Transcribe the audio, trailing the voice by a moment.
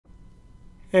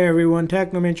Hey everyone,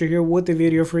 Technomentary here with a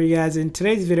video for you guys. In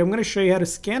today's video, I'm going to show you how to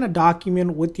scan a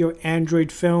document with your Android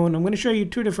phone. I'm going to show you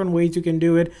two different ways you can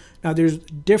do it. Now, there's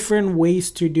different ways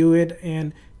to do it,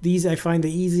 and these I find the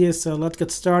easiest, so let's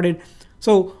get started.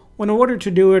 So, in order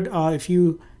to do it, if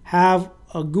you have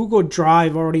a Google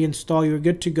Drive already installed, you're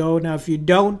good to go. Now, if you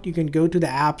don't, you can go to the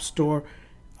App Store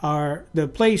or the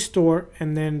Play Store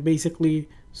and then basically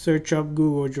search up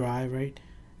Google Drive, right?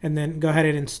 And then go ahead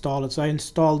and install it. So I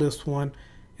installed this one.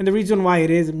 And the reason why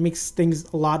it makes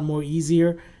things a lot more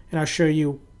easier, and I'll show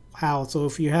you how. So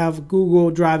if you have Google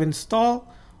Drive installed,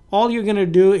 all you're going to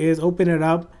do is open it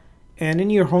up, and in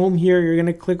your home here, you're going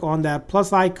to click on that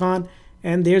plus icon,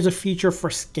 and there's a feature for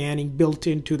scanning built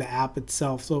into the app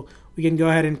itself. So we can go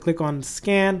ahead and click on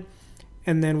scan,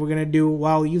 and then we're going to do,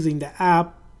 while using the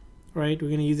app, right, we're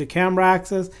going to use the camera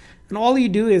access, and all you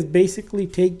do is basically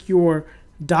take your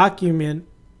document,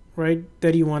 right,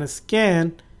 that you want to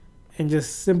scan, and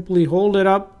just simply hold it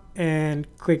up and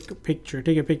click a picture,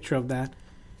 take a picture of that,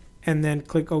 and then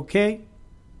click OK.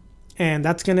 And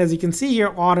that's gonna, as you can see here,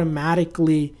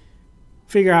 automatically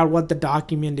figure out what the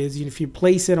document is. If you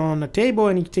place it on a table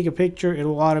and you take a picture, it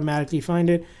will automatically find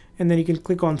it. And then you can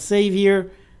click on save here,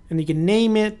 and you can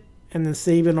name it and then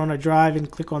save it on a drive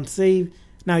and click on save.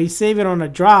 Now you save it on a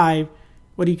drive,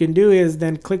 what you can do is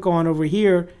then click on over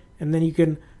here, and then you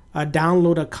can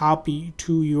download a copy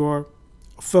to your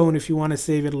phone if you want to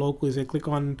save it locally. So click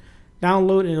on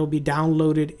download and it'll be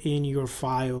downloaded in your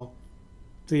file.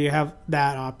 So you have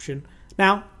that option.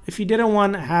 Now, if you didn't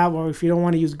want to have, or if you don't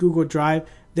want to use Google Drive,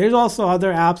 there's also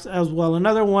other apps as well.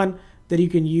 Another one that you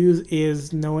can use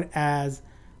is known as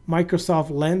Microsoft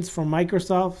Lens from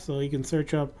Microsoft. So you can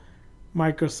search up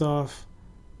Microsoft,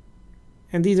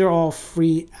 and these are all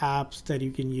free apps that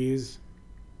you can use.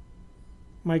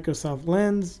 Microsoft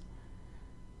Lens.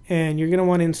 And you're going to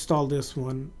want to install this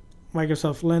one,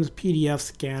 Microsoft Lens PDF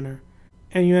Scanner.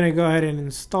 And you're going to go ahead and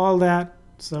install that.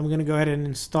 So I'm going to go ahead and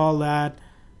install that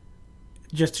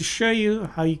just to show you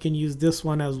how you can use this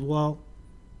one as well.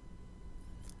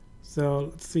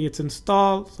 So let's see, it's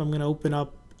installed. So I'm going to open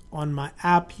up on my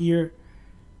app here.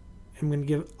 I'm going to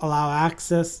give allow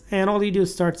access. And all you do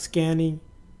is start scanning,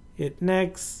 hit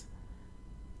next,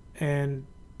 and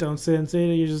don't say and say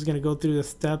that. You're just going to go through the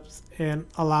steps and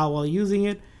allow while using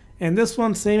it. And this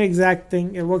one, same exact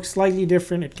thing. It works slightly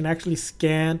different. It can actually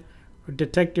scan or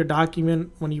detect your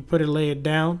document when you lay it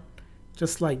down,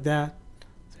 just like that.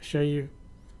 To show you,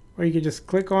 or you can just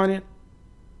click on it,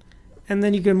 and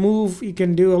then you can move. You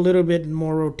can do a little bit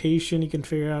more rotation. You can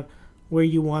figure out where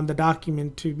you want the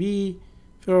document to be,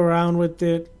 fiddle around with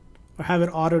it, or have it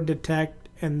auto detect,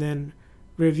 and then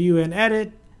review and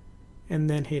edit, and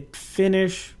then hit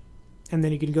finish, and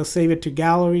then you can go save it to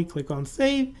gallery. Click on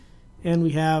save. And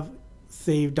we have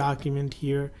saved document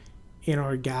here in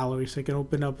our gallery. So I can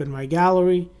open up in my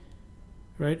gallery,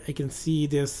 right? I can see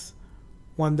this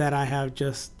one that I have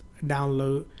just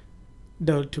downloaded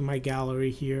to my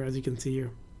gallery here, as you can see here.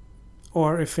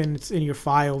 Or if it's in your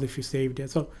file, if you saved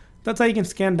it. So that's how you can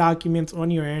scan documents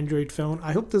on your Android phone.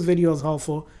 I hope this video is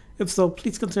helpful. If so,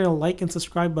 please consider the like and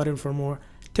subscribe button for more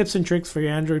tips and tricks for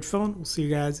your Android phone. We'll see you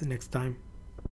guys next time.